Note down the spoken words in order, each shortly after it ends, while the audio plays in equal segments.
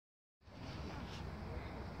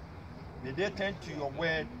May they turn to your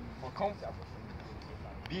word for comfort.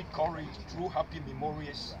 Be encouraged through happy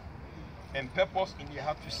memories and purpose in their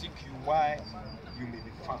heart to seek you while you may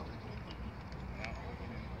be found.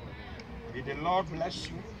 May the Lord bless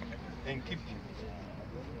you and keep you.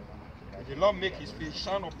 May the Lord make his face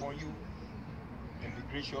shine upon you and be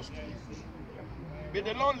gracious to you. May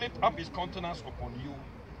the Lord lift up his countenance upon you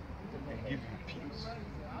and give you peace.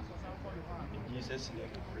 In Jesus'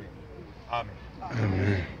 name we pray. Amen.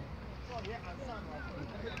 Amen.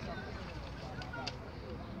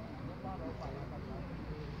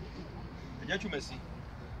 Twumasi.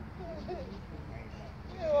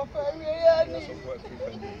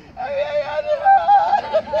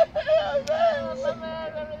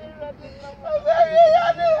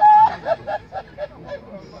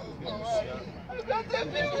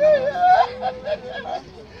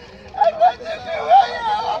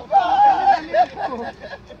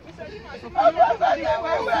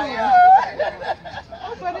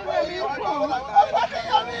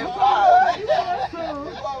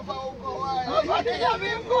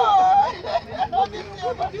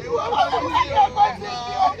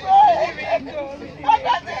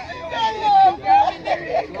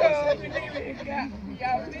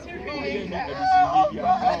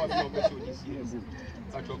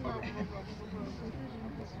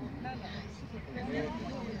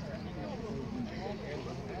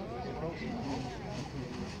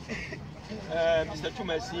 Mr.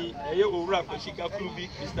 Twumasi, Owura Kochika Klubi,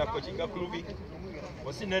 Mr. Kochika Klubi,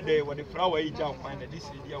 was in a day when the flower each out find this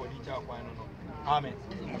idea when each out find. Amen.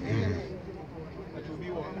 That will be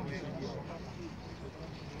one.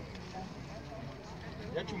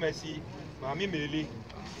 Twumasi, Mammy Millie,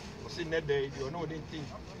 was in that day, you know, they think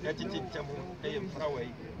that it is Tamu, a flower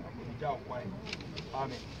each out wine.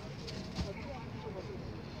 Amen.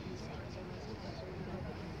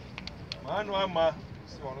 Manuama,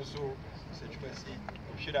 so also. Twumasi,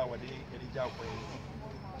 should I want to job for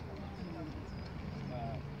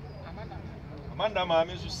Amanda,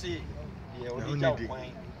 mammy, to say, the only job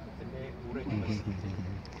wine, and then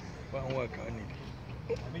one work on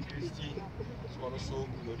it. I mean, Christy, so also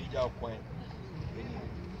your job wine.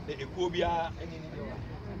 The Ecobia,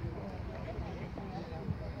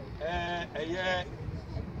 a year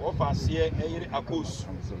of us here, a year a coast.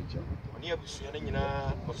 On here,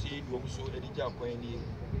 Busiana, or see, you also a job wine.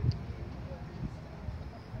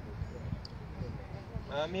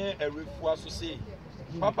 I'm here a refuah to say,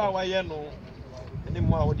 Papa, why you know, and then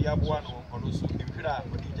more the Abuano, or also the Pira,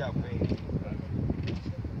 or the job.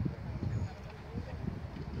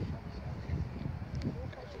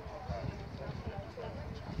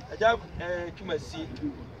 A job, Twumasi,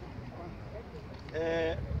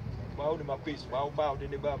 bow my face, bow the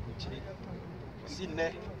neighbor, which seen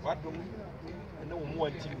there, what room, and no more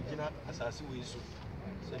until we cannot assassin with so.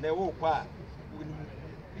 So they will qua.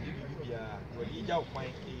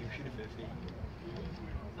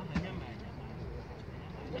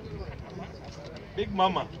 Big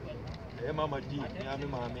Mama, Mama D, Yami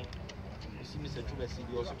Mammy, you see Mr. Twumasi,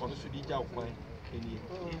 you also want to do job wine.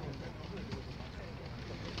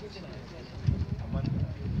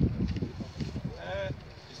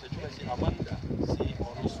 Mr. Twumasi, Amanda, see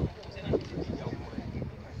also.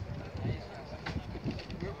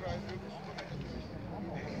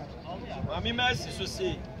 Mammy Mercy, so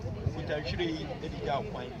say. Actually, the job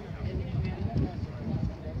wine.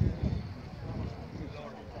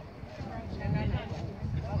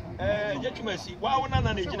 Twumasi, why one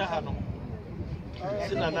an agent Hanno?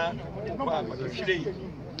 Sinana, actually,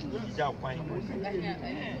 the job wine.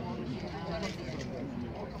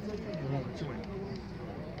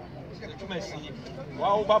 Twumasi,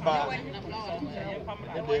 wow, Baba,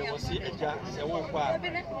 and they will see a jar, say, oh,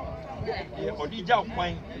 or the job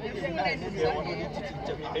wine, they want to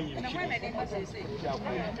tell me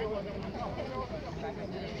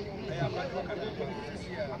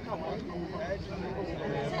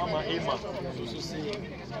Mama Emma, so say,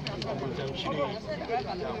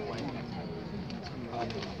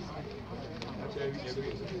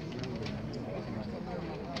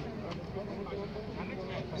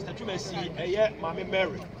 Mr. Twumasi, Mammy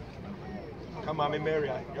Mary. Come, Mammy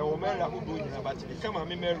Mary, you will marry a good boy, but come,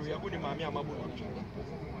 Mammy Mary, I wouldn't mammy a mabu.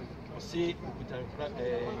 See, with a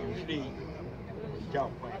free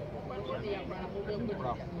job.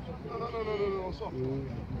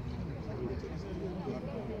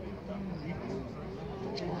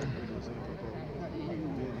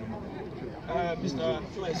 Mr.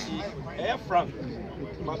 Twumasi, Frank,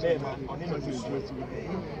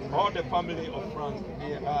 all the family of France,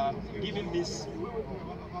 they are giving this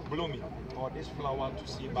blooming or this flower to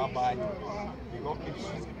say bye bye. We got it.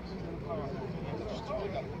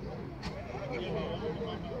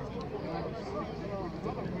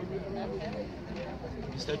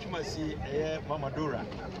 Mr. Twumasi, Mama Dora,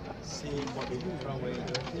 see what they do from where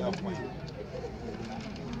you are point.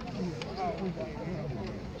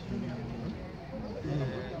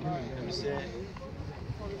 Let me say,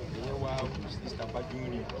 wow, Mr.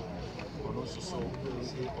 Baduni, or also so,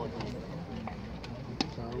 say, or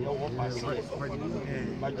your one pass,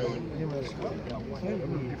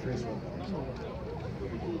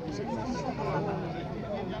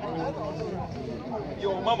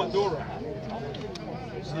 your Mama Dora.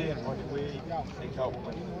 See on the way, take out.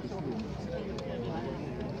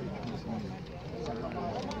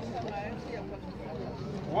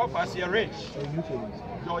 What pass your range?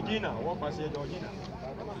 Georgina, what pass your Georgina?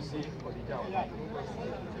 To see for the job.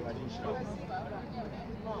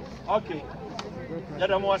 Okay.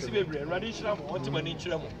 Yada mo asibebre, radishram, otimani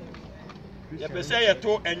chram. Ya pese ya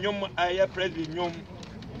to enyom aye president nyom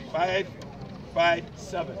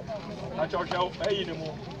 557. Na chosha ayi ne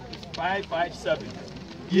mo 557.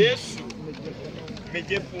 Yes,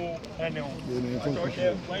 Mejepo, I know.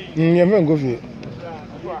 Never go for